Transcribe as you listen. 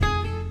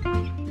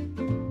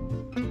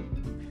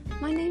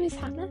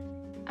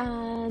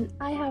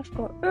I've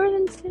got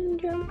Myworldwithirlensyndrome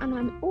syndrome, and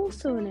I'm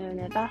also an Earn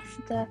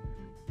ambassador.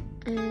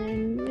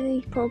 And with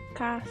these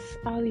podcasts,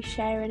 I'll be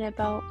sharing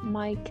about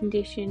my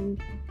condition,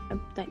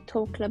 like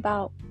talking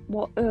about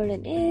what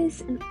Earn is,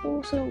 and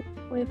also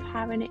with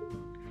having it,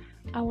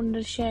 I wanted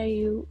to share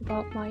you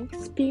about my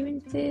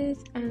experiences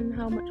and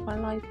how much my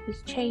life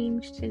has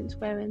changed since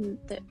wearing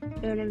the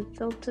Earn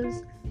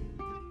filters.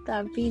 That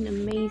have been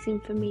amazing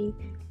for me,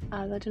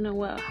 as I don't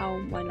know how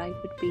my life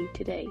would be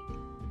today.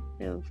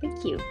 So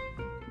thank you.